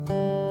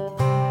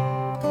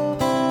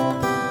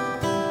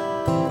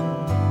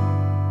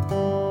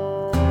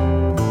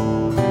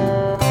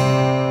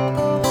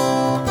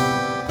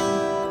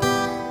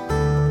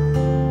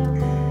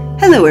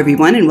Hello,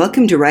 everyone, and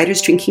welcome to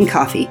Writers Drinking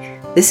Coffee.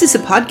 This is a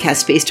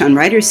podcast based on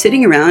writers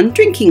sitting around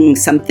drinking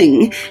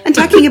something and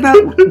talking about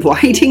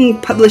writing,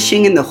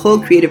 publishing, and the whole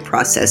creative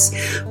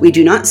process. We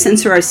do not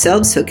censor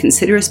ourselves, so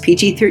consider us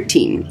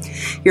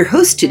PG-13. Your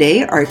hosts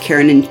today are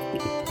Karen and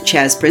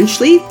Chaz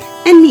Brenchley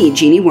and me,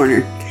 Jeannie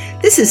Warner.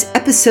 This is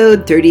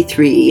episode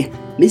 33,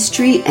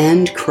 Mystery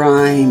and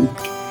Crime.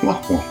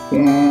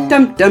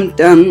 Dum, dum,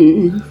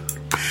 dum.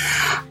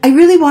 I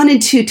really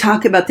wanted to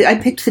talk about I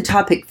picked the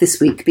topic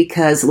this week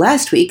because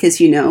last week, as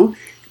you know,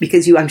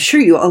 I'm sure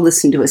you all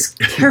listened to us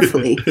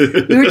carefully,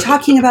 we were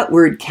talking about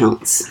word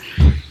counts.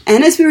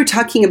 And as we were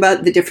talking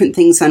about the different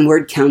things on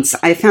word counts,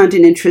 I found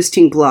an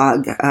interesting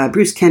blog,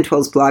 Bruce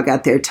Cantwell's blog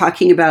out there,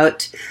 talking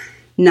about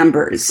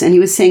numbers. And he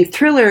was saying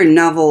thriller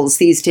novels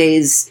these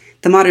days,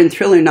 the modern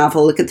thriller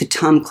novel, look at the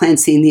Tom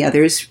Clancy and the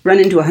others, run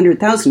into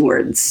 100,000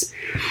 words.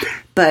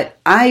 But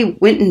I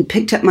went and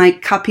picked up my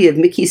copy of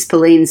Mickey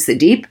Spillane's The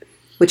Deep,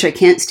 which I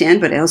can't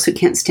stand, but I also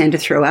can't stand to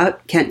throw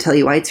out. Can't tell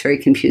you why, it's very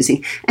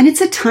confusing. And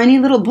it's a tiny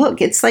little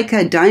book. It's like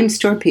a dime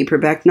store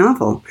paperback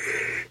novel.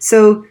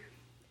 So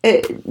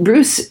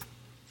Bruce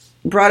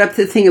brought up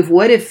the thing of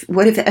what if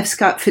F.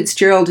 Scott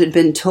Fitzgerald had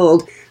been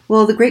told,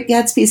 well, The Great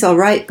Gatsby's all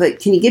right, but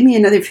can you give me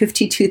another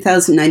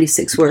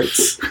 52,096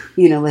 words?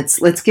 You know,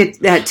 let's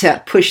get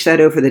that, push that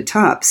over the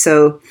top.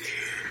 So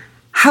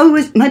how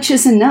much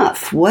is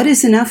enough? What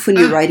is enough when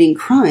you're writing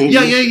crime?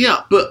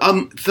 Yeah. But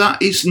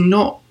that is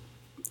not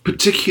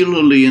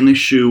particularly an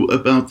issue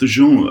about the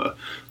genre.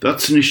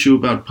 That's an issue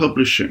about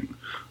publishing.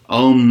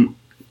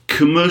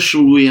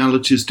 Commercial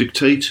realities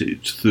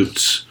dictated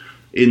that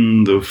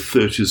in the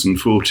 30s and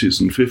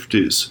 40s and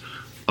 50s,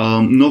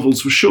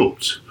 novels were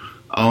short.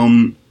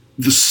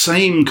 The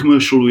same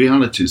commercial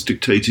realities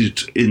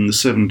dictated in the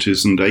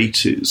 70s and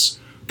 80s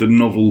that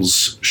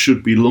novels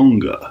should be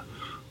longer.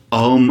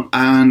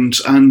 And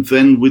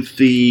then with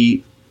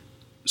the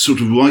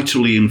sort of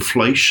writerly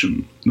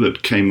inflation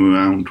that came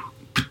around,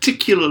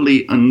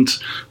 particularly, and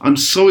I'm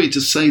sorry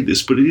to say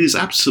this, but it is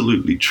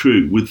absolutely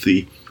true, with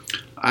the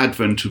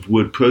advent of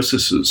word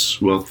processors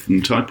rather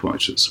than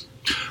typewriters.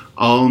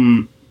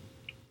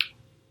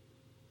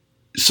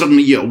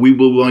 Suddenly, we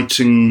were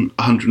writing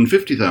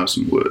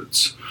 150,000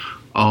 words,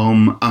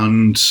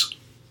 and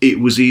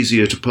it was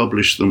easier to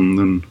publish them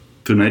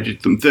than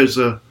edit them.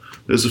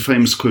 There's a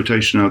famous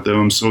quotation out there,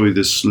 I'm sorry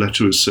this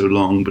letter is so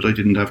long, but I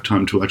didn't have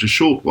time to write a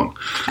short one.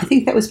 I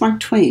think that was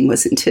Mark Twain,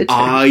 wasn't it?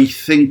 I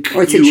think...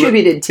 Or it's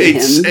attributed to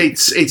him.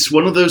 It's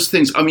one of those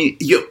things. I mean,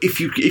 if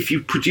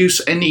you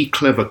produce any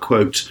clever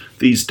quote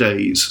these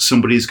days,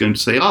 somebody's going to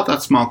say,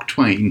 that's Mark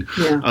Twain,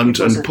 and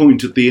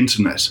point at the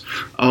internet.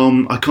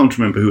 I can't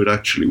remember who it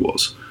actually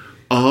was.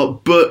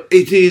 But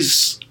it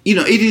is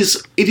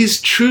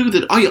true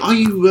that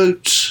I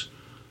wrote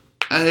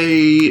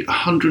a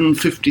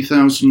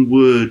 150,000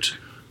 word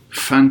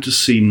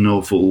fantasy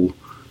novel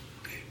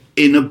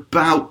in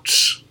about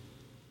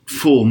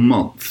 4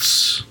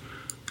 months.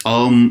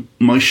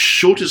 My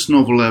shortest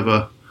novel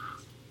ever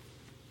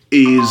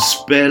is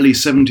barely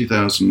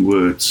 70,000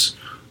 words,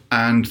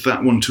 and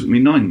that one took me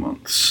 9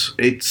 months.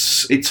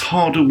 It's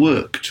harder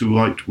work to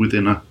write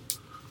within a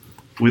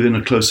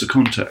closer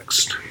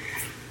context.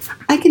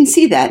 I can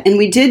see that. And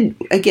we did,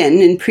 again,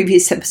 in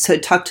previous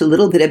episode, talked a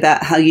little bit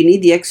about how you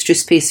need the extra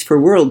space for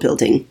world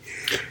building.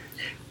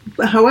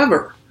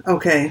 However,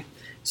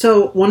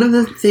 so one of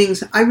the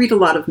things, I read a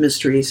lot of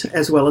mysteries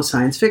as well as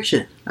science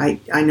fiction.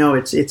 I know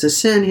it's a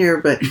sin here,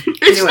 but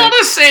it's not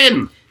a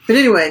sin! But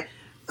anyway,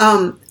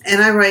 and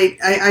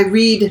I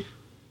read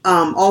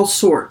all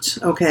sorts,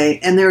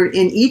 and there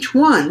in each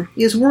one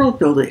is world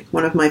building.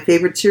 One of my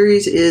favorite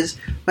series is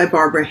by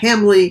Barbara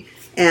Hambley,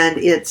 and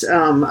it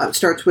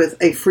starts with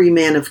A Free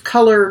Man of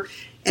Color,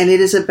 and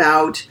it is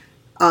about,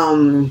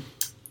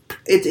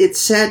 it's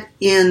set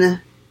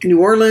in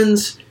New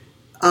Orleans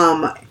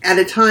at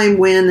a time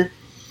when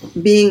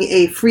being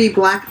a free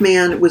black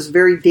man was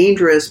very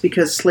dangerous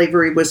because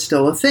slavery was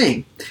still a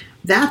thing.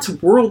 That's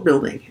world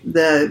building.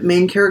 The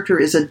main character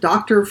is a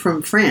doctor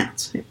from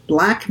France, a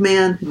black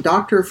man,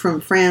 doctor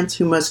from France,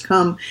 who must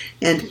come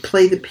and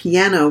play the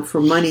piano for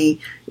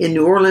money in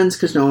New Orleans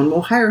because no one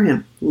will hire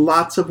him.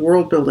 Lots of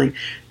world building.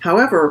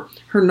 However,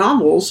 her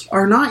novels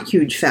are not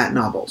huge fat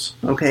novels.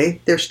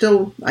 They're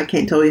still, I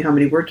can't tell you how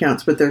many word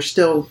counts, but they're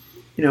still,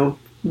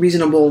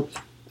 reasonable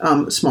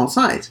small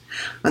size.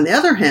 On the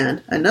other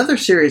hand, another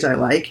series I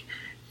like,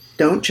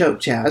 don't choke,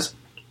 Chaz,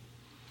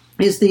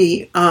 is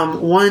the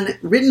one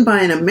written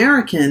by an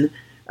American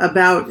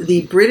about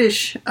the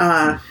British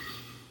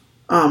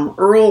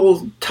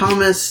Earl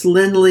Thomas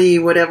Linley,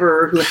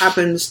 whatever, who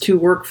happens to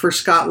work for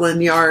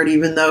Scotland Yard,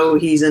 even though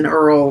he's an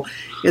Earl.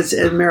 It's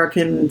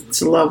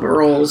Americans love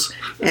Earls.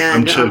 And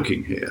I'm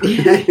choking here.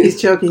 Yeah,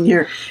 he's choking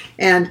here.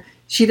 And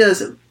she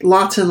does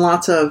lots and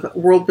lots of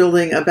world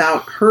building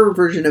about her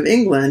version of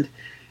England.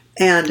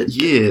 And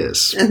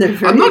yes, and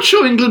I'm not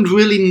sure England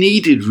really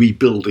needed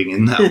rebuilding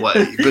in that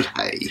way, but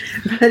hey.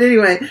 But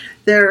anyway,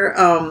 they're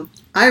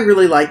I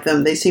really like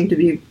them. They seem to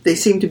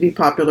be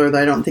popular, though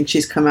I don't think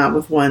she's come out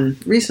with one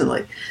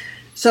recently.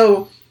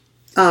 So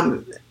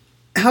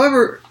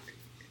However,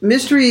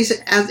 mysteries,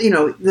 as you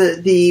know,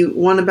 the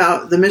one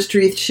about the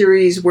mystery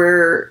series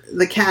where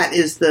the cat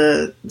is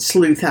the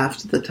sleuth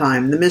half of the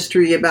time, the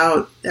mystery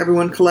about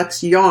everyone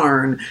collects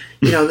yarn,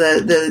 you know,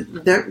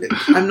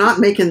 I'm not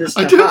making this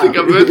stuff up. I don't think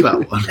I've read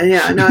that one.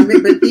 Yeah, no,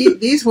 but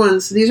these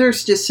ones, these are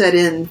just set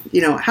in,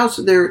 you know,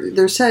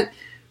 they're set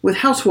with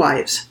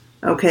housewives,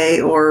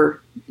 okay,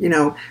 or, you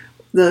know,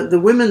 the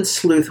women's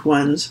sleuth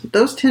ones,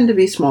 those tend to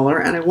be smaller,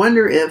 and I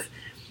wonder if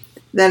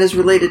that is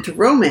related to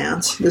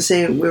romance. The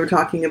same, we were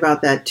talking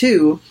about that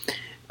too.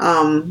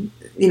 You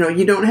know,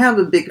 you don't have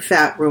a big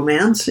fat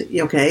romance.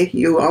 Okay,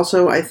 you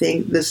also, I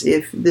think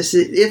if this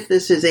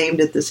is aimed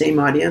at the same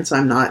audience,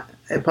 I'm not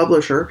a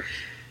publisher,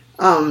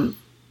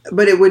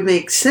 but it would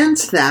make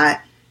sense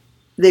that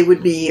they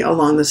would be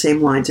along the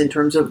same lines in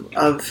terms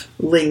of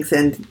length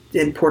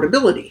and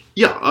portability.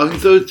 Yeah,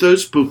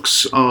 those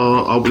books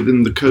are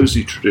within the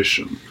cozy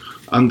tradition,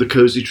 and the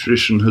cozy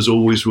tradition has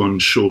always run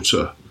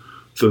shorter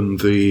than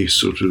the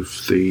sort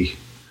of the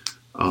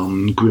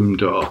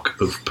grimdark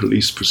of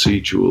police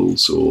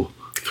procedurals or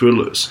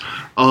thrillers.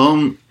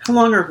 How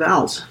long are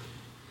Val's?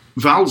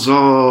 Val's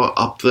are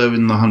up there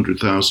in the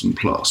 100,000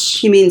 plus.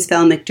 He means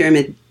Val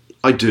McDermid.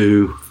 I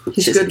do.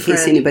 He's just a good in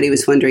case friend. anybody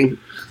was wondering.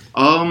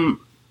 But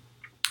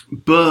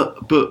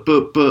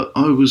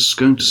I was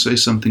going to say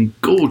something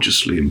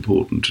gorgeously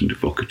important and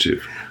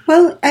evocative.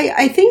 Well,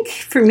 I think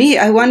for me,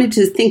 I wanted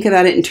to think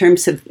about it in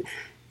terms of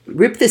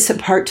rip this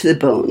apart to the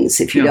bones,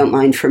 if you don't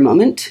mind for a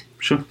moment.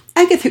 Sure.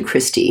 Agatha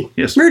Christie.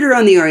 Yes. Murder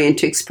on the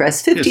Orient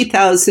Express,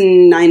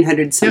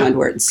 50,900 some odd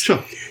words.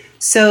 Sure.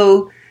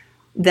 So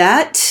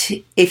that,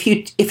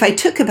 if I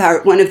took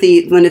about one of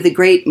the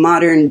great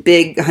modern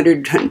big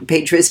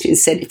 100-page mysteries and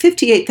said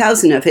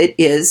 58,000 of it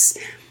is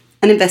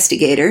an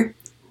investigator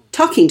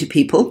talking to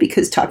people,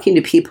 because talking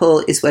to people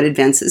is what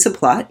advances a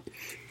plot.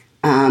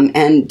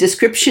 And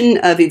description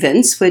of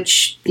events,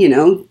 which, you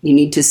know, you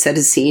need to set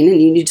a scene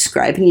and you need to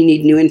describe and you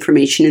need new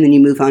information and then you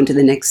move on to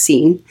the next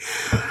scene.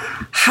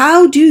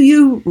 How do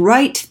you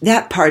write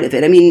that part of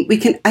it? I mean,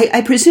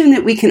 I presume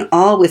that we can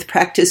all, with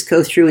practice,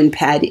 go through and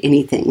pad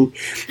anything.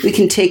 We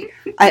can take,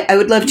 I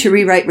would love to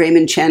rewrite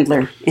Raymond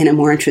Chandler in a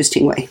more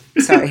interesting way.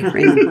 Sorry,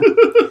 Raymond.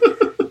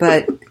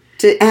 But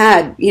to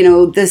add, you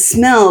know, the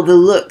smell, the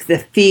look, the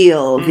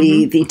feel,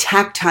 the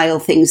tactile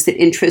things that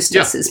interest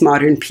us as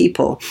modern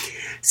people.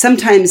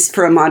 Sometimes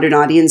for a modern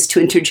audience to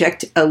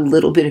interject a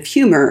little bit of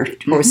humor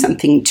or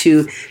something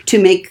to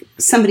make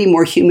somebody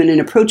more human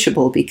and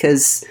approachable,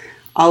 because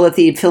all of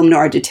the film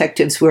noir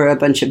detectives were a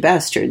bunch of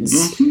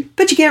bastards.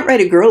 But you can't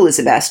write a girl as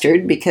a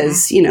bastard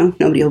because, you know,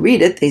 nobody will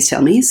read it, they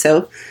tell me.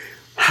 So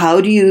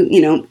how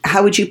do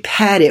how would you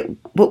pad it?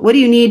 What do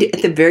you need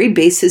at the very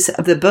basis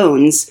of the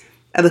bones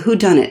of a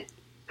whodunit?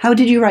 How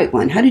did you write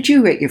one? How did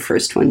you write your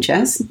first one,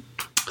 Jess?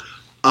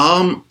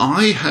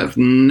 I have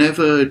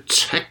never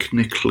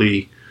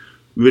technically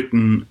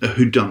written a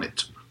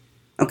whodunit.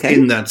 Okay.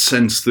 In that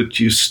sense that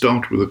you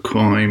start with a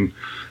crime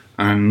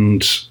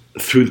and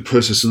through the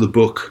process of the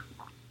book,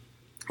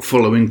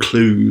 following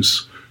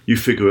clues, you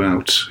figure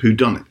out who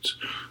done it.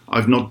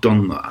 I've not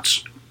done that.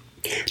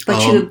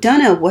 But you have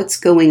done a what's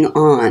going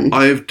on.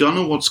 I have done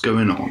a what's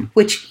going on.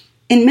 Which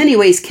in many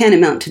ways can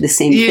amount to the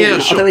same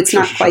thing, although it's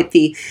not quite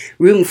the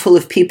room full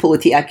of people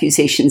with the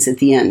accusations at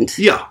the end.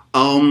 Yeah,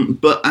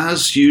 but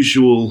as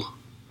usual,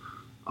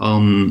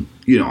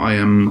 you know, I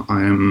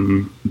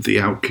am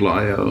the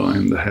outlier. I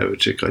am the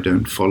heretic. I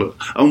don't follow.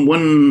 And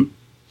when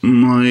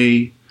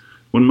my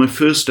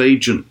first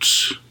agent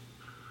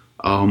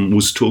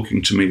was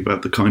talking to me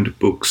about the kind of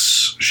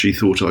books she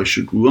thought I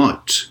should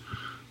write,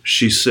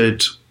 she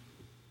said,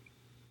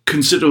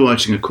 consider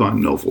writing a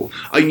crime novel.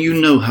 And you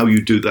know how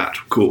you do that,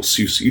 of course.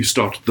 You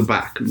start at the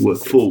back and work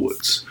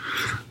forwards.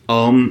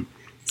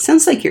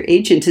 Sounds like your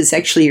agent is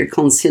actually your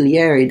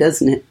consigliere,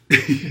 doesn't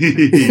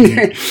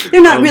it?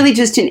 they're not really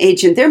just an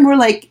agent. They're more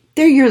like,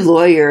 they're your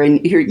lawyer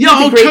and you're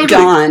the great totally.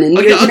 Don. And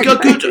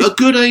a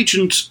good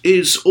agent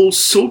is all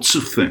sorts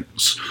of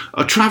things.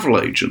 A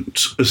travel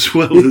agent, as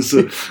well as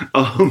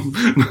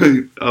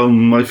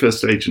my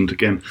first agent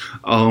again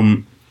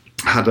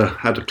had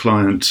a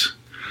client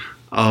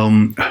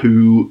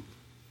who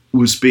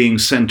was being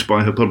sent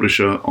by her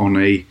publisher on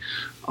a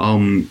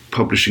on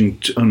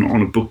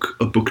a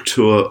book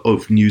tour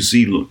of New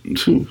Zealand,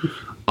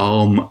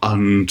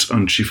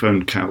 and she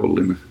phoned Carol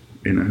in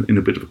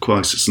a bit of a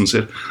crisis and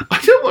said, "I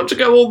don't want to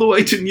go all the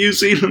way to New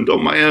Zealand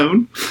on my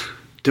own."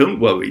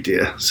 "Don't worry,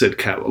 dear," said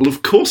Carol.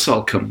 "Of course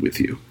I'll come with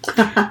you."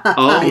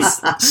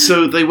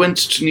 So they went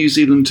to New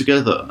Zealand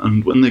together,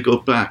 and when they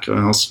got back, I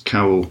asked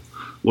Carol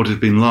what it had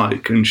been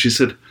like, and she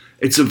said,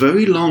 "It's a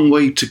very long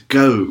way to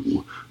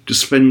go to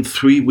spend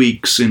 3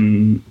 weeks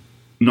in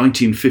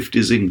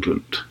 1950s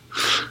England."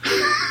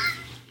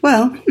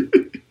 Well,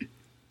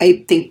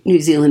 I think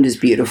New Zealand is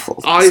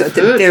beautiful. So at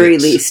the very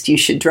least, you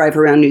should drive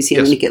around New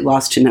Zealand and get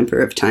lost a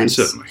number of times.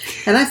 Certainly.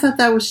 And I thought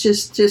that was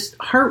just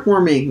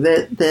heartwarming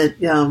that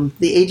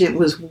the agent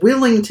was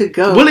willing to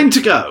go. Traveling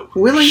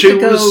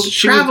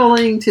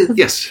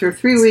for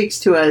 3 weeks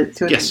to a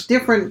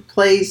different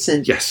place.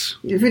 And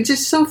it was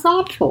just so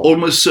thoughtful.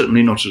 Almost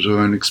certainly not at her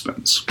own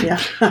expense. Yeah.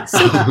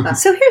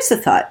 So here's the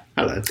thought.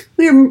 Hello.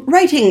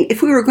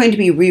 If we were going to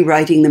be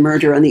rewriting The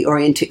Murder on the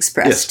Orient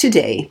Express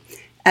today,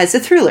 as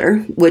a thriller,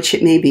 which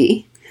it may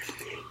be.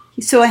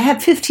 So I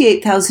have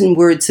 58,000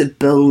 words of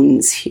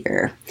bones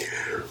here.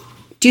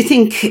 Do you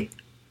think,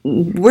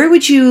 where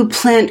would you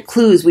plant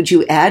clues? Would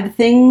you add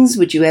things?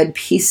 Would you add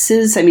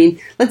pieces? I mean,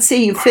 let's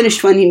say you've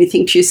finished one and you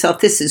think to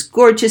yourself, this is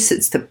gorgeous,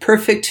 it's the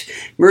perfect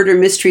murder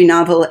mystery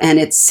novel, and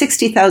it's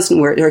 60,000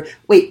 words,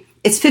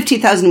 it's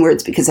 50,000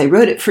 words because I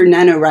wrote it for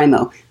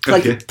NaNoWriMo.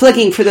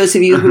 Plugging for those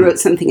of you who wrote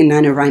something in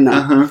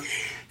NaNoWriMo.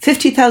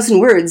 50,000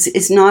 words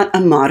is not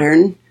a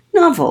modern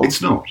novel.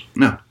 It's not,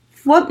 no.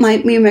 What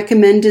might we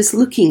recommend as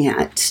looking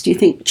at? Do you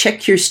think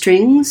check your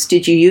strings?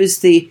 Did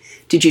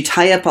you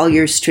tie up all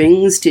your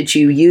strings? Did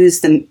you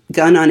use the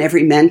gun on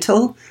every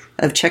mantle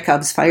of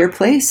Chekhov's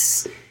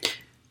fireplace?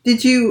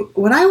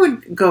 What I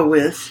would go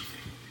with,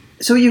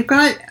 so you've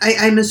got,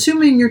 I'm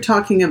assuming you're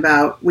talking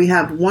about, we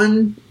have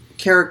one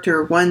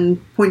character,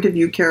 one point of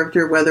view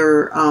character,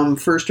 whether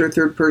first or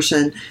third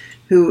person,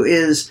 who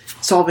is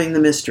solving the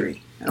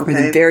mystery. Okay.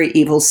 Or the very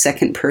evil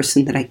second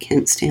person that I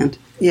can't stand.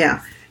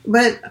 Yeah,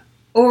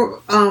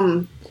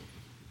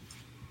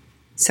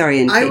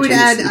 sorry. I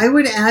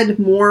would add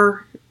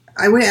more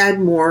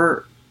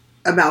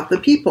about the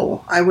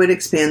people. I would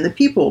expand the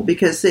people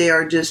because they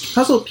are just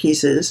puzzle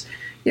pieces.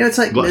 It's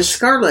like Miss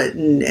Scarlet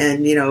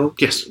and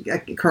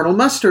Colonel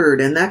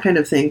Mustard and that kind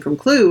of thing from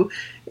Clue.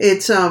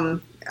 It's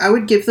I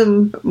would give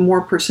them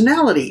more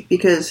personality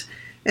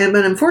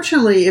but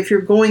unfortunately, if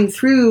you're going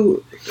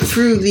through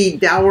the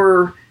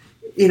dour,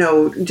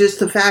 just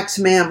the facts,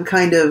 ma'am,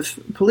 kind of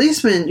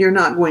policeman, you're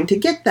not going to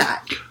get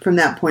that from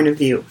that point of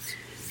view.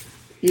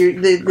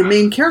 The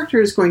main character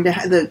is going to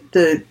have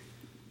the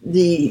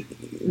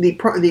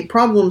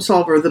problem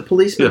solver, the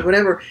policeman,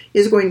 whatever,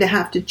 is going to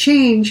have to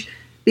change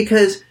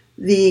because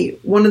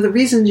one of the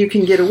reasons you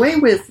can get away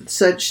with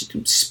such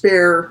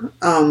spare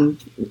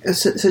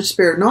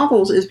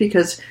novels is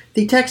because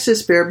the text is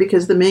spare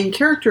because the main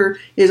character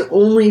is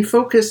only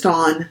focused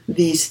on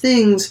these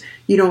things.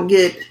 You don't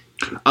get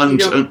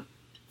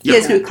he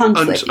has no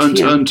conflict. And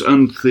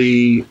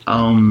the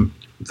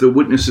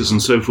witnesses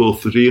and so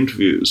forth that he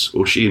interviews,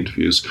 or she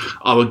interviews,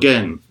 are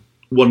again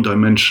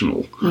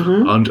one-dimensional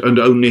and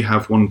only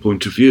have one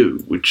point of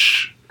view,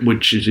 which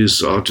it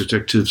is our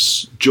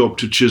detective's job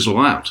to chisel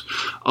out.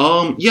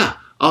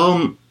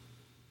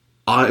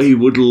 I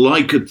would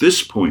like at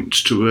this point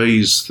to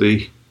raise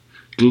the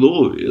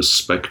glorious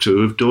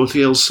spectre of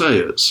Dorothy L.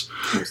 Sayers,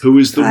 who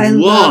is the one. I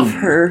love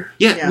her.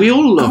 Yeah, we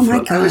all love her.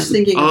 God. I was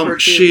thinking of her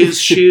too.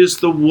 She is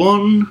the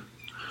one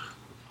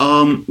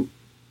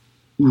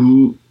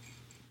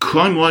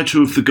crime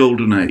writer of the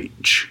Golden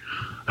Age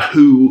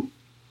who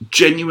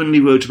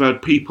genuinely wrote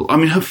about people. I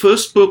mean, her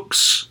first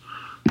books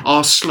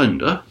are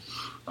slender.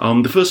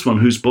 The first one,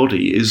 Whose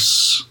Body,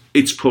 it's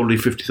probably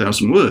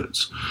 50,000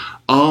 words.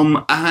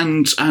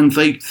 And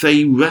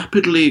they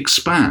rapidly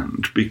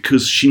expand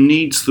because she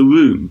needs the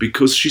room,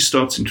 because she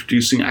starts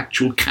introducing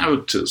actual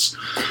characters.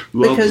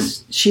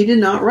 Because she did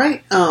not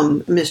write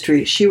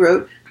mystery. She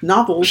wrote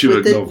novels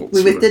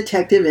with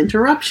detective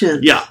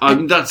interruptions. Yeah, I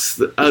mean,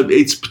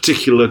 it's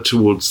particular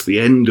towards the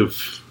end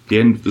of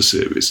the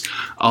series.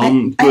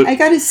 I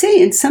got to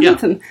say, in some of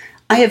them,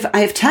 I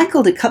have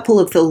tackled a couple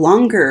of the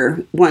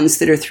longer ones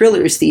that are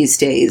thrillers these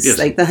days,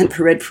 like The Hunt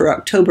for Red for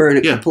October and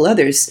a couple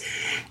others.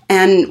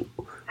 And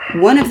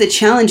one of the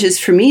challenges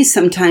for me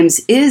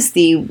sometimes is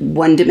the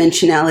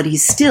one-dimensionality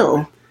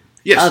still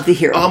of the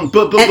hero. Of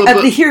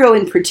the hero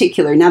in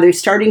particular. Now they're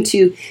starting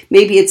to,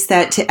 maybe it's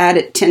that to add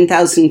it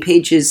 10,000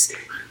 pages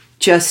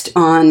just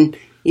on,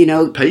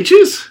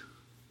 Pages?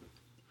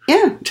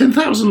 Yeah.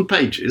 10,000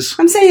 pages?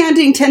 I'm saying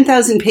adding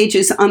 10,000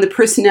 pages on the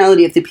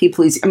personality of the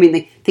people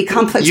the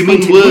complex. You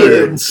mean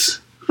words?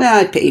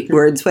 Well,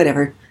 words,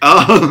 whatever.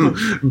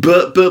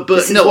 But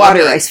no,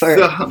 water, I swear.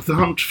 The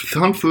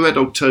Hunt for Red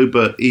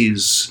October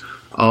is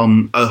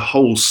a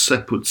whole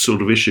separate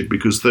sort of issue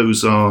because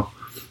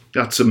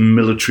that's a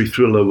military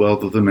thriller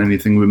rather than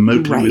anything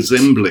remotely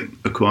resembling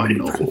a crime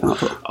novel.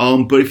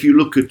 But if you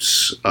look at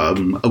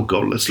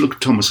let's look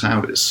at Thomas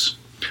Harris.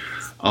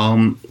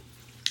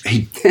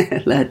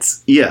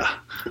 Let's. Yeah.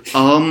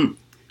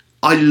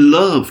 I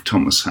love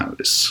Thomas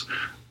Harris.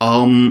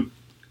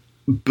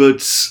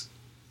 But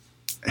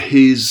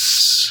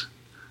his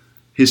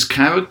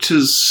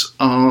characters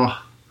are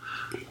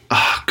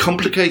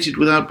complicated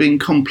without being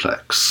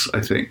complex, I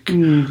think.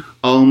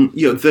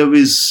 There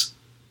is...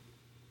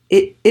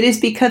 It is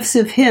because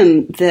of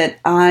him that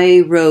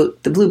I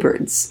wrote The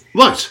Bluebirds.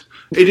 Right.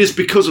 It is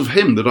because of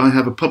him that I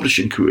have a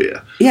publishing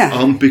career.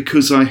 Yeah.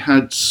 Because I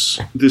had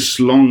this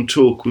long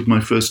talk with my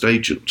first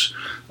agent,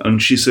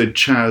 and she said,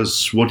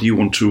 "Chaz, what do you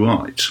want to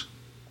write?"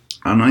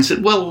 And I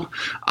said, well,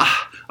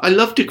 I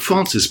love Dick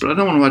Francis, but I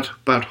don't want to write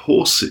about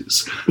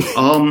horses.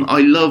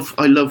 I love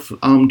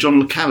John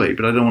le Carré,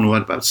 but I don't want to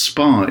write about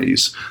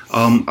spies.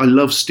 I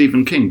love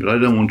Stephen King, but I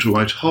don't want to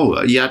write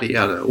horror, yada,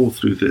 yada, all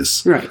through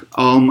this. Right.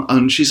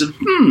 And she said,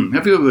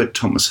 have you ever read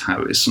Thomas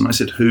Harris? And I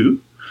said, who?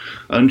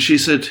 And she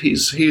said,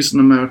 he's an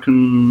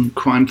American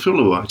crime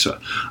thriller writer.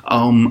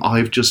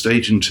 I've just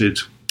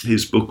agented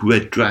his book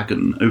Red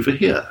Dragon over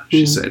here,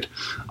 she said.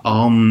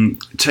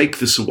 Take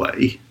this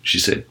away, she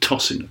said,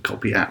 tossing a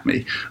copy at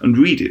me, and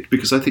read it,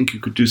 because I think you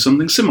could do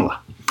something similar.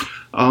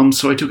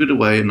 So I took it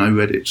away and I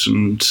read it,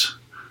 and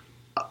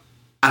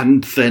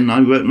then I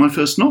wrote my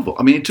first novel.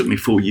 I mean, it took me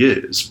 4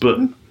 years, but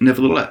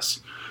nevertheless.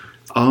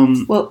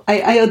 Well,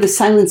 I owe The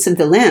Silence of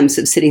the Lambs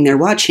of sitting there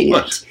watching it.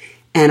 Right.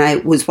 And I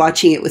was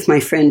watching it with my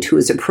friend who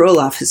was a parole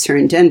officer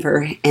in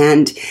Denver.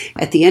 And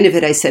at the end of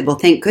it, I said, well,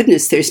 thank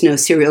goodness there's no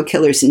serial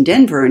killers in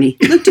Denver. And he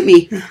looked at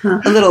me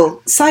a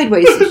little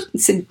sideways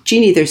and said,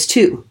 Jeannie, there's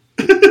 2.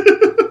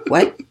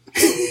 What?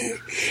 He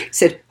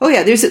said, oh,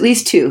 yeah, there's at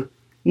least 2.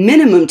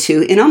 Minimum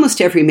 2 in almost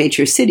every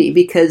major city,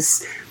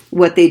 because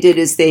what they did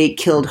is they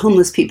killed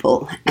homeless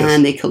people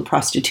and they killed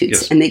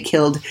prostitutes and they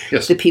killed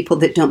the people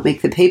that don't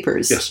make the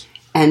papers. Yes.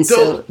 And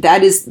so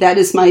that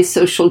is my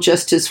social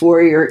justice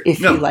warrior, if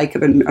you like,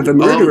 of a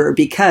murderer,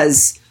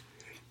 because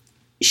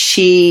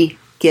she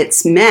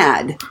gets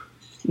mad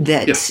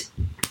that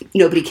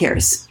nobody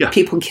cares. Yeah.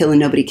 People kill and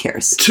nobody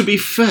cares. To be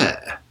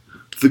fair,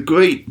 the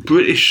great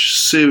British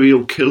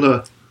serial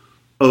killer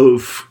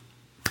of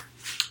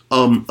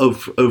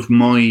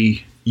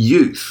my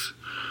youth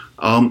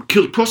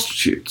killed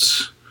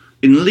prostitutes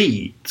in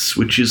Leeds,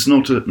 which is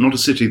not a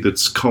city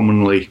that's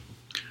commonly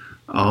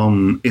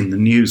in the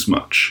news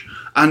much.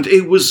 And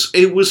it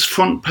was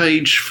front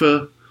page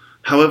for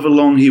however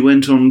long he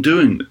went on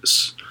doing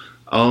this.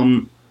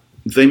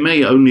 They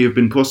may only have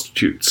been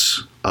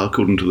prostitutes,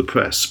 according to the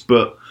press,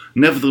 but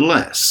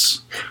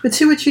nevertheless. But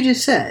see what you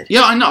just said.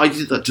 Yeah, I know. I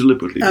did that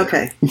deliberately.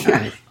 Okay.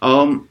 All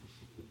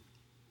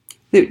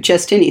right.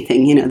 Just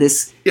anything,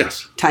 this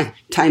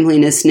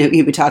timeliness.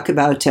 You would talk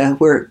about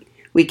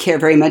we care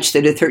very much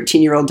that a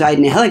 13-year-old died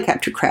in a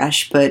helicopter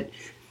crash, but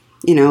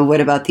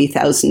what about the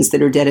thousands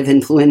that are dead of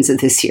influenza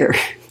this year?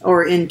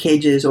 Or in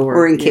cages.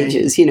 Or in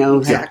cages,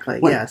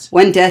 Exactly, yes.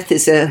 One death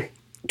is a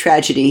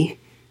tragedy.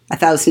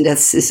 1,000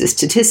 deaths is a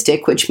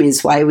statistic, which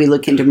means why we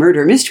look into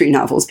murder mystery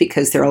novels,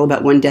 because they're all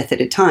about one death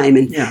at a time.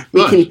 And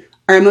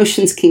our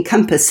emotions can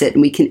compass it,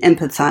 and we can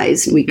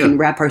empathize, and we can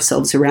wrap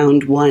ourselves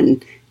around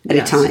one at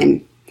a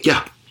time.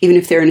 Yeah. Even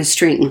if they're in a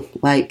string,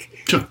 like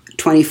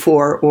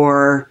 24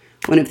 or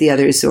one of the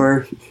others,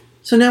 or...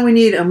 So now we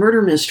need a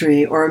murder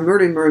mystery or a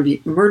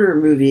murder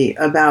movie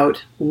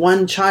about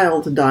one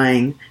child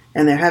dying,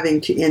 and they're having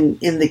to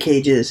in the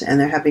cages, and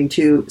they're having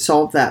to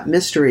solve that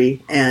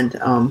mystery, and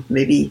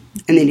maybe.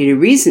 And they need a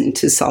reason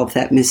to solve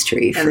that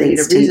mystery. And they need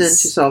a reason to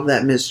solve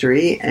that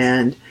mystery,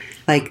 and.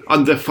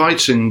 And they're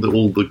fighting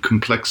all the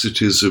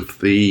complexities of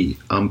the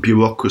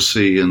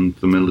bureaucracy and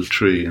the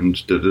military and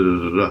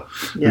who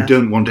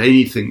don't want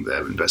anything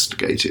there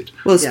investigated.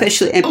 Well,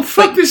 especially...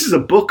 this is a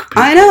book,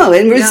 people. I know,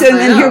 and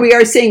here we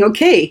are saying,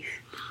 okay,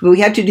 but we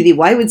have to do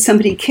why would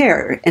somebody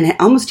care? And it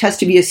almost has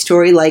to be a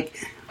story like,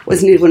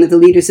 wasn't it one of the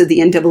leaders of the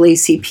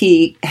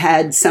NAACP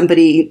had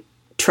somebody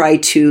try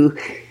to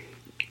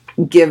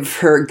give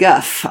her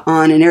guff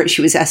on an air.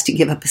 She was asked to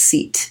give up a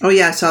seat. Oh,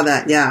 yeah, I saw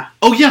that, yeah.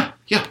 Oh, yeah.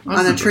 Yeah,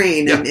 on a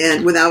train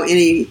and without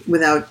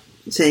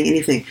saying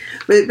anything,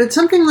 but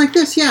something like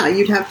this,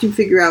 you'd have to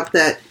figure out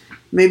that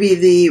maybe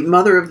the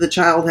mother of the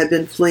child had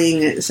been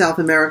fleeing South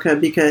America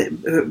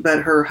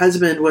but her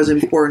husband was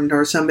important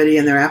or somebody,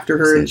 and they're after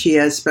her, and she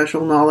has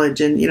special knowledge,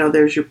 and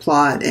there's your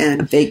plot, and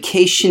a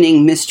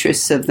vacationing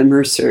mistress of the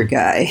Mercer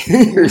guy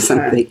or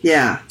something.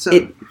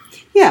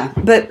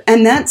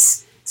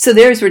 So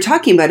there's, we're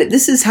talking about it.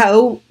 This is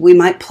how we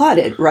might plot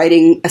it,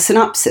 writing a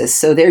synopsis.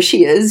 So there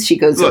she is. She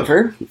goes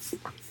over.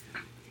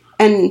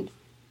 And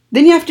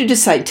then you have to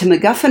decide to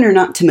MacGuffin or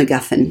not to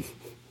MacGuffin.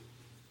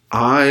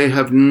 I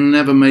have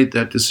never made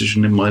that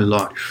decision in my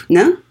life.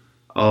 No?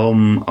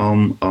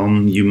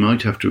 You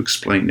might have to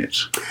explain it.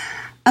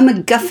 A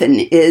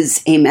MacGuffin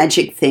is a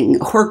magic thing.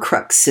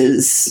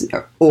 Horcruxes,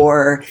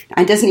 or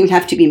it doesn't even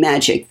have to be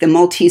magic. The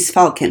Maltese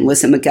Falcon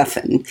was a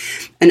MacGuffin.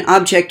 An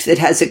object that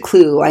has a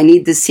clue. I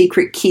need the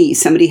secret key.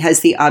 Somebody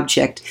has the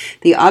object.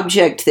 The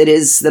object that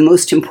is the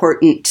most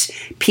important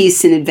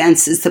piece and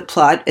advances the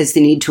plot as the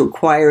need to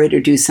acquire it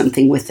or do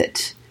something with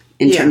it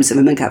in terms of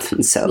a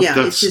MacGuffin. So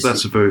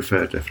that's a very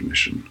fair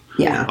definition.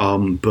 Yeah.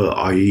 But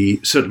I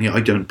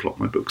don't plot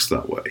my books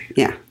that way.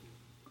 Yeah.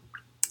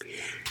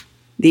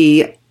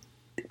 The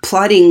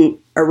plotting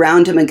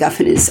around a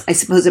MacGuffin is, I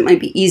suppose it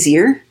might be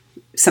easier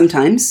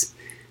sometimes.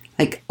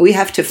 Like, we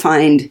have to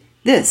find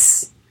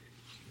this.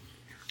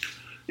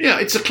 Yeah,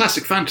 it's a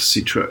classic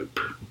fantasy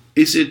trope.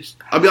 Is it?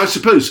 I mean, I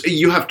suppose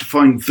you have to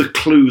find the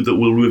clue that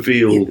will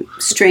reveal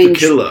strange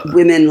the killer.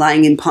 Women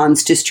lying in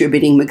ponds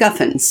distributing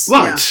MacGuffins.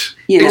 Right.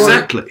 Yeah.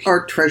 Exactly.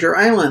 Or Treasure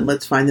Island.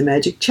 Let's find the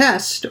magic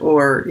chest,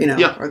 or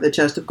or the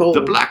chest of gold.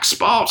 The black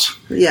spot.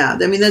 Yeah,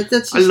 I mean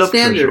that's I love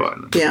standard. Treasure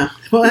Island. Yeah,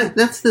 well,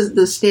 that's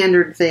the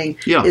standard thing.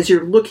 Yeah. Is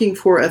you're looking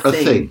for a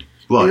thing.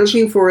 Right. You're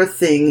looking for a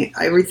thing.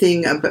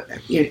 Everything about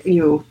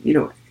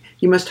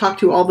you must talk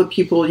to all the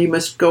people. You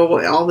must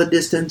go all the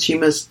distance. You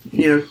must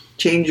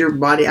change your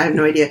body. I have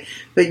no idea,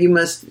 but you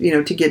must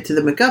to get to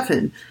the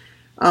MacGuffin,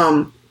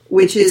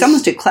 which is it's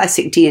almost a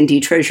classic D&D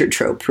treasure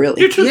trope,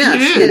 really.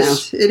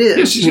 Yes, it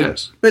is.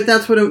 Yes. But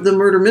that's what the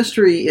murder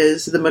mystery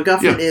is. The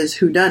MacGuffin is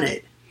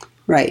whodunit.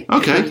 Right.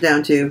 Okay. It comes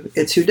down to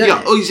it's whodunit.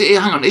 Yeah. Oh,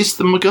 hang on. Is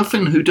the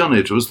MacGuffin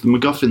whodunit, or is the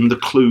MacGuffin the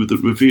clue that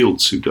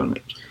reveals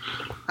whodunit?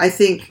 I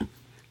think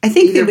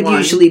there would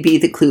usually be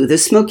the clue. The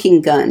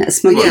smoking gun. A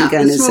smoking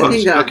gun is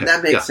smoking gun. Okay.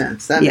 That makes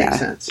sense. That makes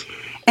sense.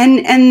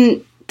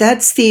 And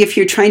that's if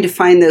you're trying to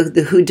find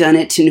the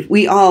whodunit, and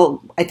we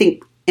all, I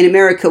think in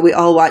America, we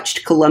all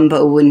watched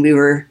Columbo when we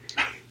were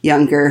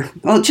younger.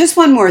 Well, just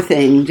one more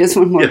thing, just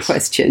one more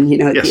question.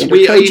 At the end of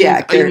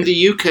Kojak. In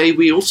the UK,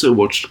 we also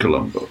watched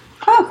Columbo.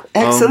 Oh,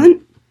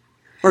 excellent.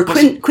 Or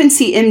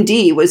Quincy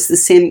MD was the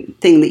same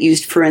thing that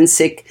used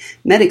forensic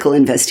medical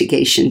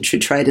investigation to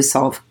try to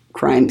solve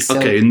crimes. So.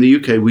 Okay, in the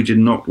UK, we did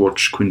not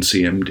watch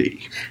Quincy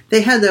MD.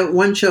 They had that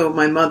one show.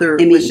 My mother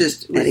was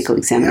just medical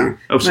examiner.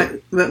 Oh,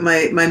 sorry. But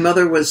my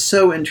mother was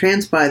so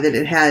entranced by that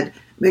it had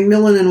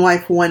Macmillan and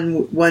Wife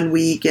one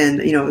week,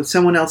 and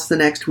someone else the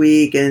next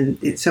week, and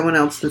someone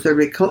else the third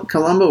week.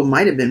 Columbo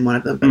might have been one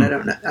of them, but I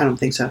don't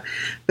think so.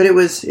 But it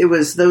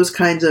was those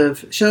kinds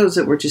of shows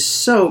that were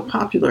just so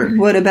popular.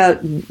 What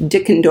about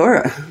Dick and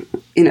Dora?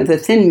 The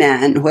Thin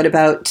Man. What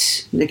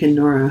about Nick and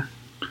Nora?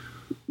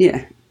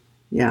 Yeah.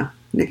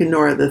 Nick and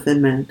Nora, the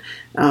Thin Man.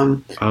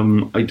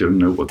 I don't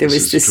know what there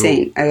this was is.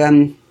 The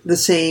Saint. The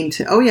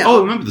Saint. Oh, yeah. Oh,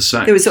 I remember The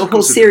Saint. There was a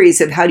whole series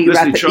of how do you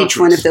wrap each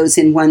one of those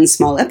in one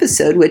small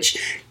episode, which,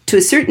 to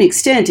a certain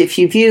extent, if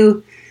you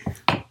view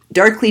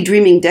Darkly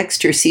Dreaming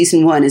Dexter,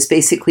 Season 1 is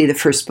basically the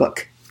first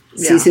book.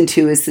 Yeah. Season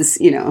 2 is this,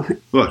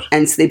 Right.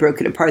 And so they broke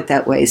it apart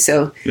that way.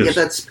 So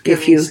that's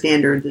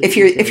standard. If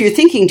you're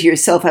thinking to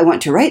yourself, I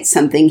want to write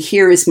something,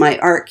 here is my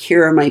arc,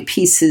 here are my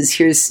pieces,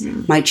 here's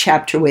my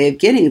chapter way of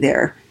getting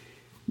there.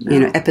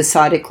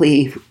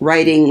 Episodically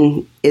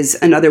writing is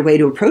another way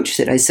to approach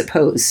it, I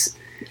suppose.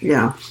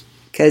 Yeah.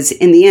 Because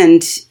in the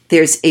end,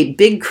 there's a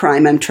big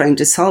crime I'm trying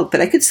to solve,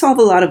 but I could solve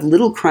a lot of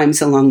little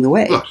crimes along the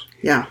way. Right.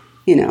 Yeah.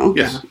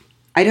 Yes.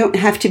 I don't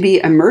have to be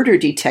a murder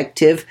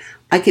detective.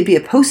 I could be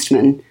a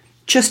postman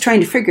just trying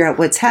to figure out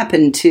what's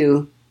happened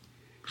to,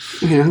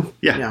 Yeah.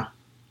 where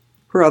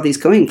are all these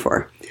going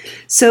for.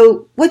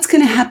 So what's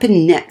going to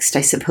happen next,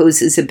 I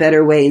suppose, is a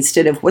better way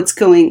instead of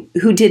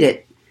who did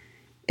it?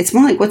 It's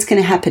more like what's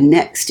going to happen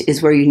next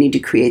is where you need to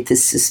create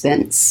this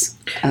suspense.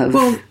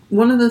 Well,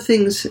 one of the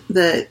things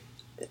that,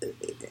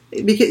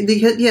 because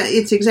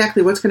it's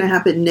exactly what's going to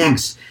happen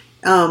next.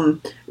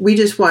 We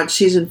just watched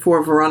season 4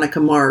 of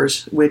Veronica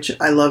Mars, which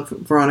I love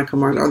Veronica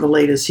Mars, or the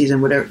latest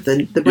season, whatever,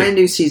 the brand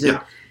new season.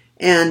 Yeah.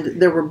 And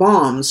there were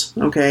bombs,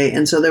 okay?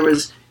 And so there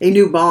was a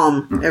new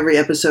bomb every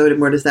episode, and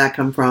where does that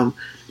come from?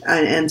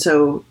 And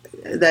so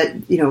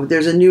that,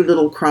 there's a new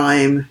little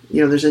crime,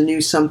 there's a new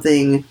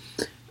something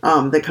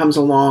that comes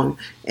along.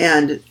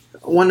 And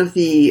one of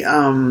the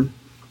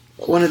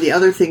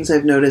other things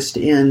I've noticed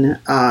in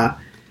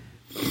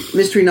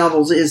mystery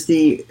novels is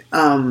the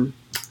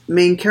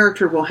main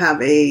character will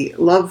have a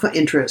love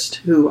interest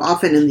who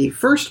often in the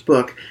first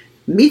book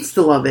meets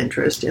the love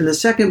interest. In the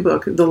second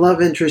book, the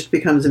love interest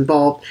becomes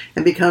involved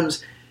and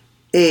becomes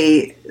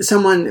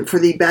someone for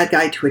the bad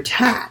guy to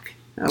attack.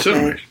 Okay,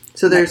 certainly.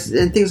 So there's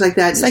and things like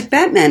that. It's like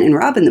Batman and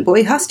Robin, the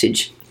boy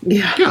hostage.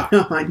 Yeah.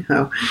 No, I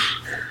know.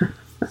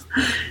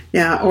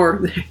 Yeah,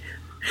 or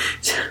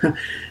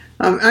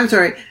I'm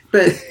sorry,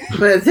 but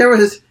there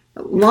was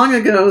long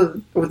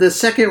ago with the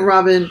second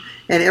Robin,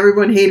 and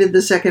everyone hated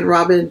the second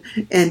Robin,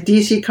 and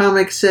DC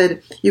Comics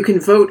said you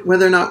can vote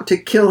whether or not to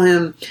kill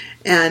him,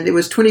 and it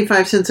was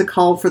 25 cents a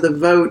call for the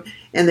vote,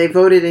 and they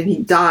voted and he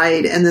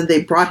died, and then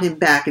they brought him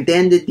back.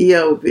 Dan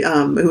DiDio,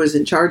 who was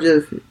in charge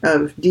of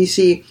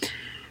DC,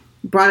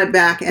 brought it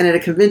back, and at a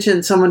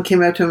convention someone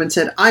came up to him and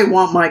said, I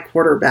want my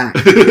quarterback.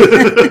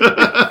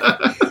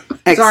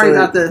 Sorry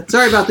about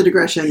the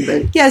digression,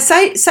 but yeah,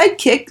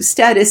 sidekick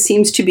status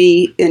seems to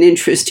be an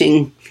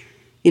interesting.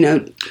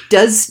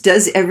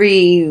 Does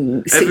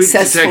every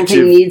successful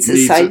thing needs a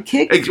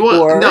sidekick?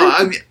 No,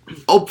 I mean,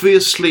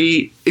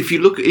 obviously, if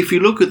you look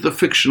at the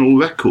fictional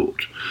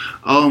record,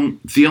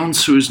 the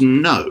answer is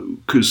no,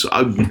 because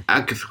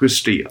Agatha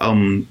Christie.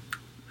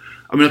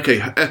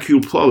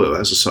 Hercule Poirot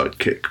has a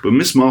sidekick, but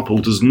Miss Marple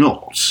does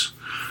not.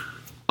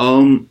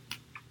 Well,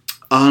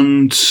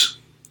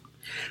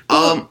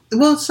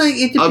 it's like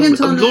it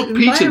depends on Lord the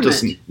Peter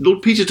environment.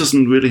 Lord Peter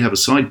doesn't really have a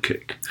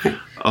sidekick.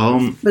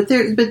 But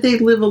they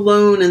live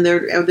alone and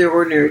they're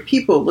ordinary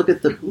people. Look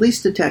at the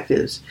police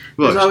detectives.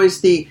 Right. There's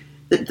always the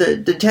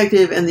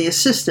detective and the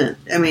assistant.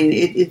 I mean,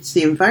 it's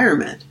the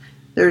environment.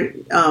 They're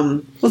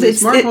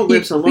Marple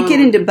lives alone. We get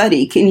into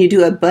buddy. Can you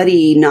do a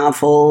buddy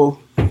novel?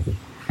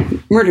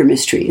 Murder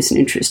mystery is an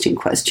interesting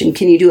question.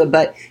 Can you do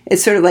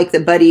it's sort of like the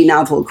buddy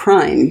novel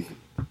crime.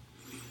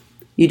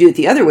 You do it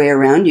the other way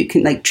around. You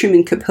can, like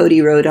Truman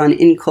Capote wrote on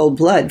In Cold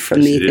Blood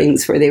from the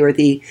things where they were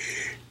the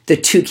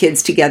two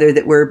kids together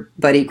that were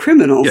buddy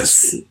criminals.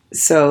 Yes.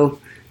 So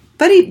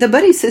the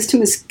buddy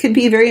system could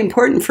be very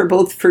important for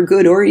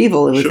good or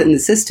evil within the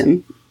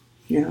system.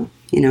 Yeah.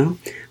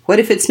 What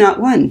if it's not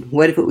one?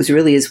 What if it was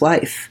really his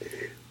wife?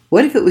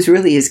 What if it was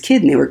really his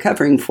kid and they were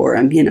covering for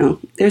him?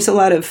 There's a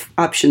lot of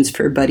options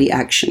for buddy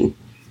action.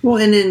 Well,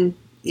 and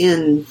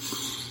in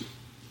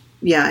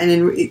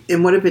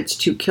what if it's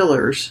two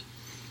killers?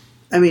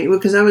 I mean,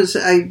 because on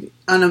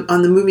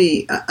the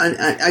movie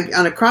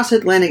on a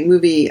cross-Atlantic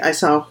movie, I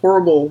saw a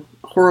horrible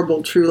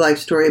true life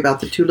story about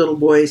the two little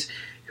boys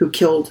who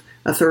killed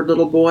a third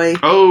little boy.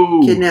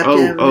 Kidnapped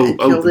him and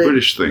killed the it.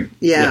 British thing.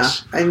 Yeah,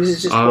 yes. I mean,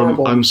 it's just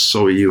horrible. I'm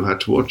sorry you had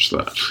to watch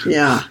that.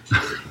 Yeah,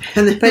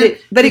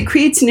 but it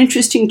creates an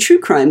interesting true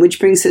crime, which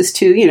brings us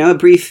to a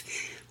brief.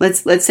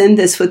 Let's end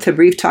this with a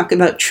brief talk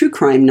about true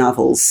crime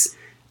novels.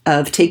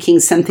 Of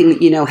taking something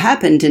that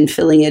happened and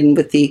filling it in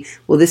with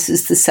this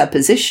is the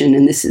supposition,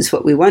 and this is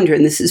what we wonder,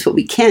 and this is what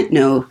we can't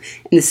know,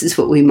 and this is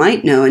what we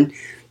might know, and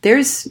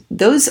those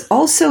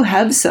also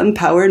have some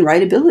power and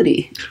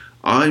writability.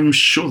 I'm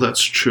sure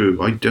that's true.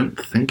 I don't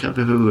think I've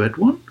ever read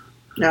one.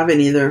 I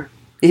haven't either.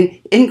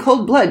 In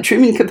Cold Blood,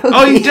 Truman Capote.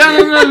 Oh,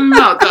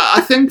 no.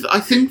 I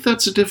think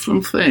that's a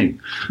different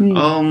thing.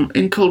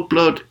 In Cold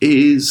Blood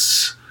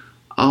is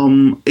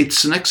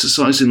it's an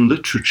exercise in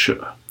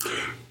literature.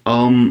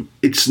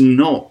 It's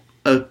not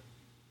a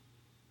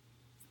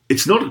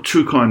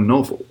true crime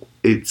novel.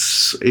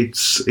 It's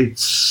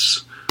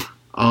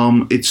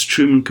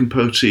Truman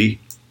Capote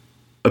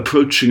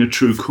approaching a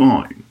true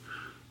crime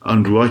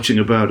and writing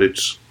about it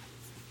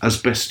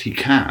as best he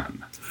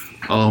can,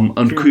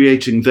 and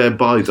creating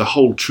thereby the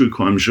whole true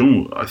crime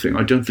genre. I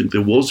don't think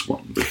there was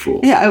one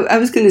before. Yeah, I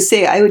was going to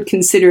say I would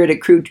consider it a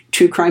true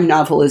crime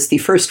novel as the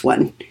first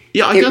one.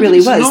 Yeah, it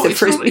really was the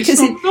first because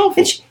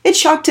it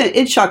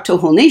shocked a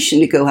whole nation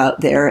to go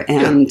out there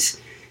and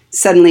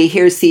suddenly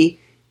here's the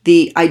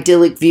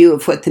idyllic view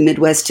of what the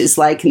Midwest is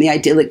like, and the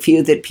idyllic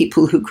view that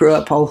people who grew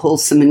up all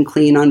wholesome and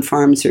clean on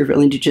farms are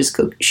willing to just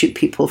go shoot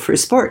people for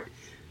sport.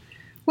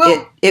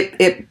 Well,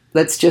 it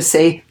let's just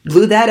say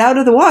blew that out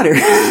of the water,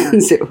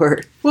 as it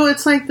were. Well,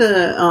 it's like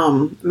the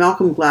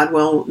Malcolm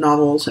Gladwell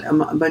novels. A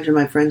bunch of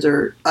my friends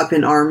are up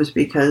in arms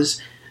because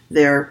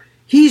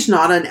he's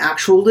not an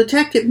actual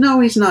detective. No,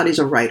 he's not. He's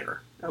a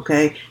writer.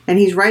 Okay. And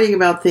he's writing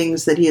about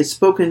things that he has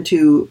spoken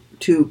to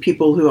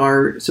people who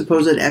are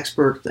supposed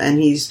experts, and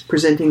he's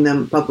presenting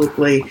them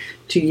publicly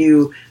to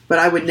you. But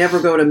I would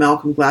never go to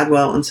Malcolm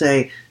Gladwell and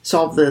say,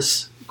 solve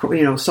this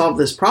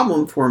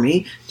problem for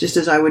me, just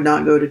as I would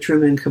not go to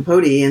Truman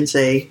Capote and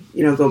say,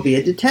 go be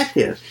a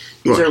detective.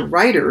 These are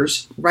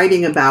writers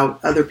writing about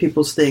other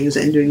people's things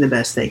and doing the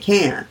best they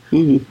can.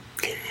 Mm-hmm.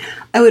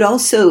 I would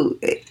also,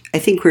 I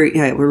think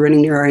we're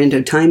running near our end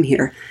of time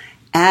here,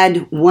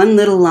 add one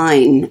little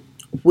line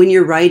when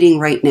you're writing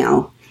right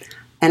now.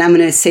 And I'm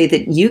going to say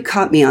that you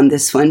caught me on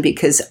this one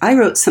because I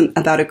wrote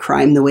about a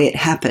crime the way it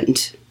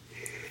happened.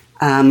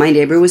 My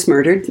neighbor was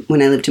murdered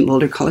when I lived in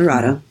Boulder,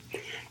 Colorado.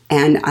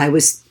 And I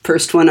was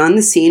first one on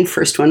the scene,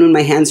 first one when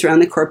my hands around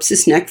the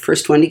corpse's neck,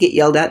 first one to get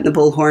yelled at in the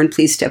bullhorn,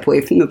 please step away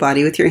from the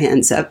body with your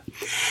hands up.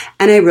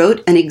 And I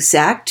wrote an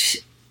exact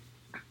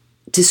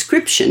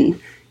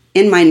description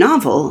in my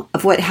novel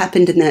of what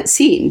happened in that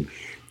scene.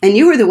 And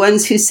you were the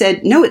ones who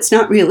said, no, it's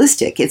not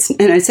realistic.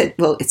 And I said,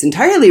 well, it's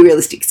entirely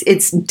realistic.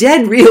 It's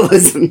dead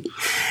realism.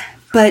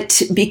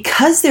 But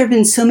because there have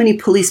been so many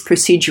police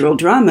procedural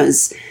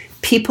dramas,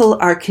 people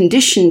are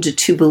conditioned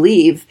to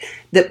believe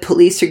that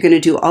police are going to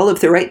do all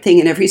of the right thing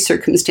in every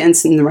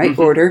circumstance in the right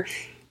order,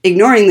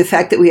 ignoring the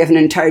fact that we have an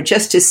entire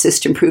justice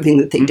system proving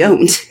that they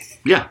don't.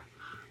 Yeah.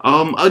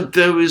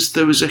 There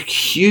is a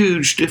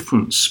huge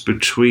difference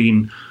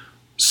between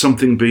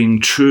something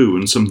being true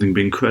and something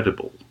being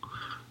credible.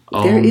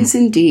 There is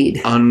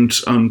indeed. And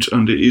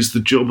it is the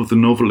job of the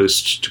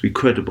novelist to be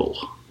credible.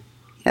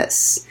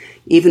 Yes.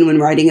 Even when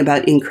writing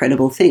about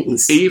incredible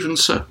things. Even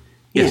so.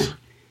 Yes. Yeah.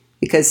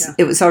 Because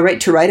it was all right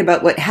to write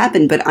about what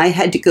happened, but I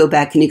had to go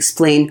back and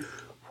explain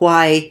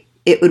why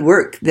it would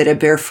work that a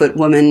barefoot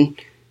woman,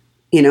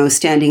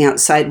 standing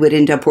outside would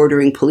end up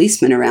ordering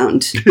policemen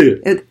around.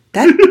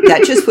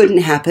 That just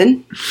wouldn't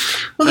happen.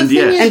 Well,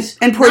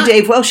 and poor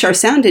Dave Welsh, our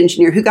sound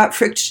engineer, who got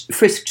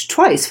frisked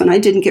twice when I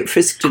didn't get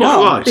frisked at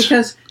all. Right.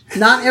 Because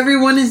not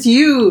everyone is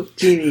you,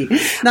 Jeannie.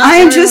 I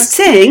am just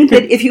saying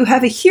that if you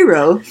have a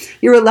hero,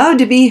 you're allowed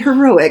to be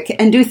heroic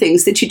and do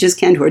things that you just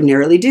can't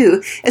ordinarily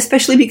do,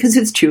 especially because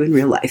it's true in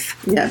real life.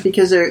 Yeah,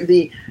 because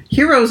the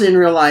heroes in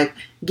real life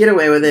get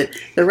away with it.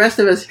 The rest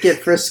of us get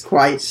frisked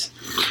twice.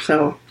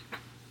 So,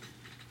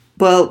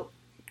 well,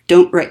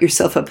 don't write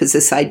yourself up as a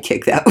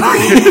sidekick that way.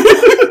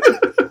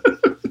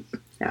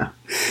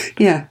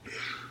 Yeah.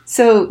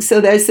 So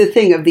there's the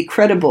thing of the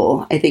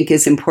credible, I think,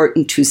 is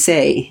important to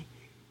say.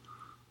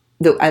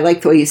 I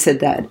like the way you said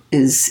that,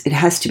 is it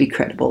has to be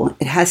credible.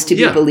 It has to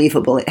be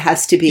believable. It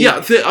has to be...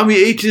 Yeah,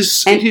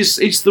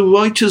 it's the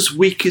writer's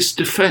weakest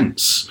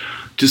defense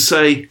to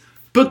say,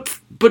 but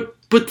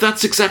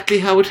that's exactly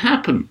how it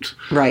happened.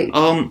 Right.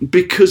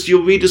 Because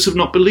your readers have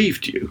not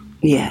believed you.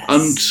 Yes.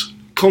 And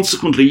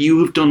consequently,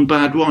 you have done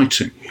bad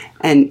writing.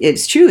 And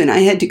it's true. And I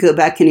had to go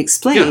back and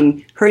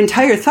explain her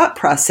entire thought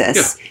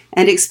process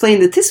and explain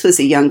that this was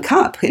a young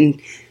cop.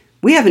 And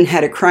we haven't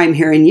had a crime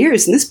here in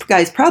years. And this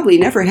guy's probably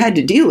never had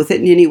to deal with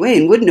it in any way.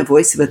 And wouldn't a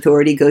voice of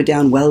authority go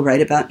down well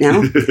right about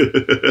now?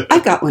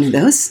 I've got one of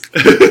those.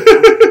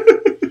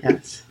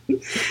 Yes.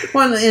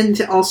 Well,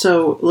 and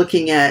also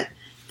looking at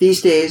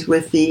these days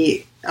with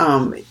the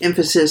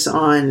emphasis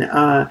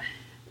on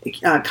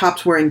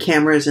cops wearing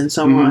cameras and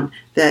so on,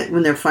 that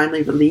when they're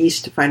finally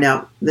released, to find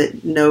out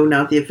that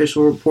the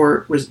official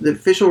report was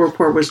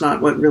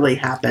not what really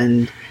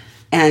happened.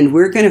 And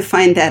we're going to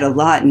find that a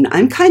lot. And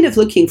I'm kind of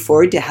looking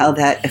forward to how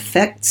that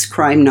affects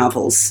crime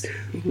novels.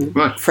 Mm-hmm.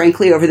 Right.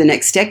 Frankly, over the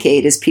next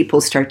decade, as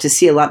people start to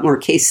see a lot more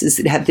cases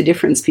that have the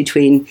difference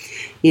between,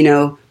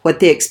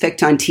 what they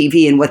expect on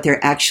TV and what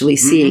they're actually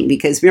seeing.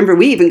 Because remember,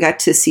 we even got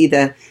to see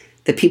the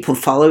people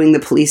following the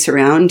police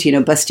around,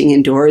 busting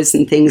in doors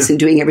and things and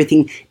doing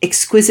everything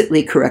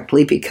exquisitely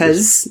correctly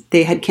because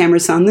they had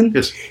cameras on them.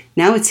 Yes.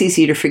 Now it's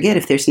easy to forget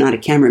if there's not a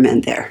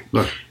cameraman there.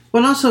 Right.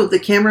 Well, also the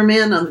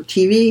cameraman on the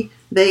TV,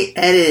 they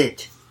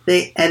edit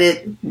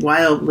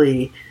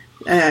wildly.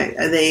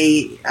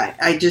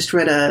 I just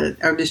read a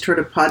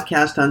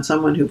podcast on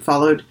someone who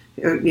followed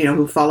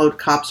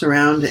cops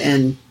around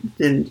and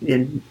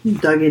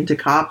dug into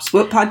cops.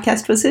 What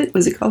podcast was it?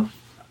 Was it called?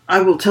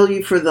 I will tell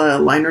you for the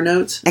liner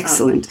notes.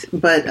 Excellent.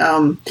 But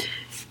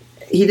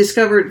he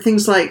discovered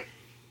things like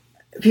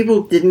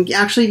people didn't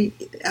actually,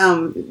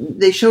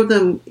 they showed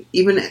them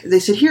they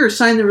said, here,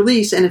 sign the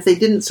release. And if they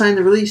didn't sign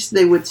the release,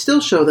 they would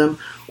still show them.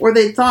 Or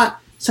they thought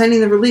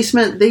signing the release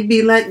meant they'd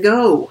be let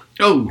go.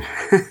 Oh.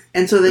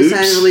 And so they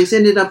signed the release,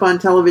 ended up on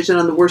television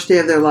on the worst day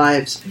of their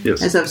lives.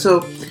 Yes. And stuff.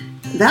 So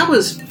that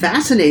was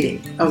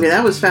fascinating. Okay,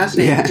 that was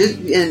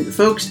fascinating. Yeah. And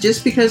folks,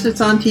 just because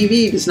it's on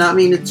TV does not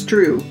mean it's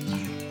true.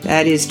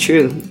 That is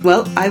true.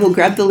 Well, I will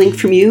grab the link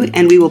from you,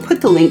 and we will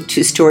put the link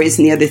to stories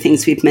and the other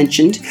things we've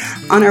mentioned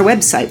on our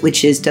website,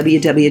 which is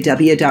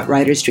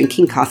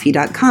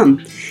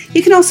www.writersdrinkingcoffee.com.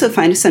 You can also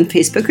find us on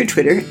Facebook or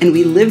Twitter, and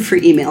we live for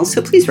emails,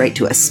 so please write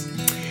to us.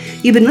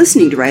 You've been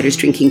listening to Writers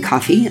Drinking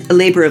Coffee, a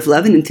labor of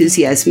love and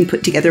enthusiasm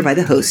put together by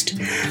the host.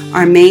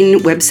 Our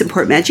main web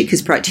support magic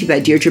is brought to you by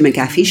Deirdre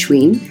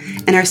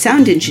McGaffey-Schween, and our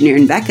sound engineer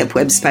and backup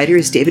web spider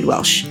is David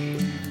Welsh.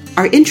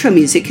 Our intro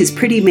music is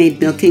Pretty Maid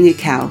Milking a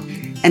Cow,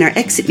 and our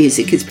exit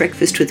music is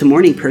Breakfast with a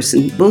Morning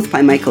Person, both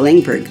by Michael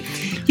Engberg.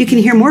 You can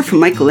hear more from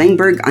Michael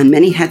Engberg on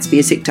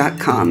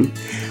manyhatsmusic.com.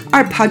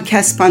 Our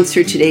podcast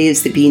sponsor today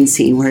is the Bean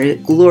Scene, where a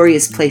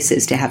glorious place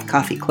is to have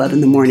coffee club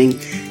in the morning.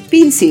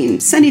 Bean Scene,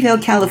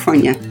 Sunnyvale,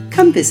 California.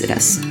 Come visit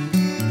us.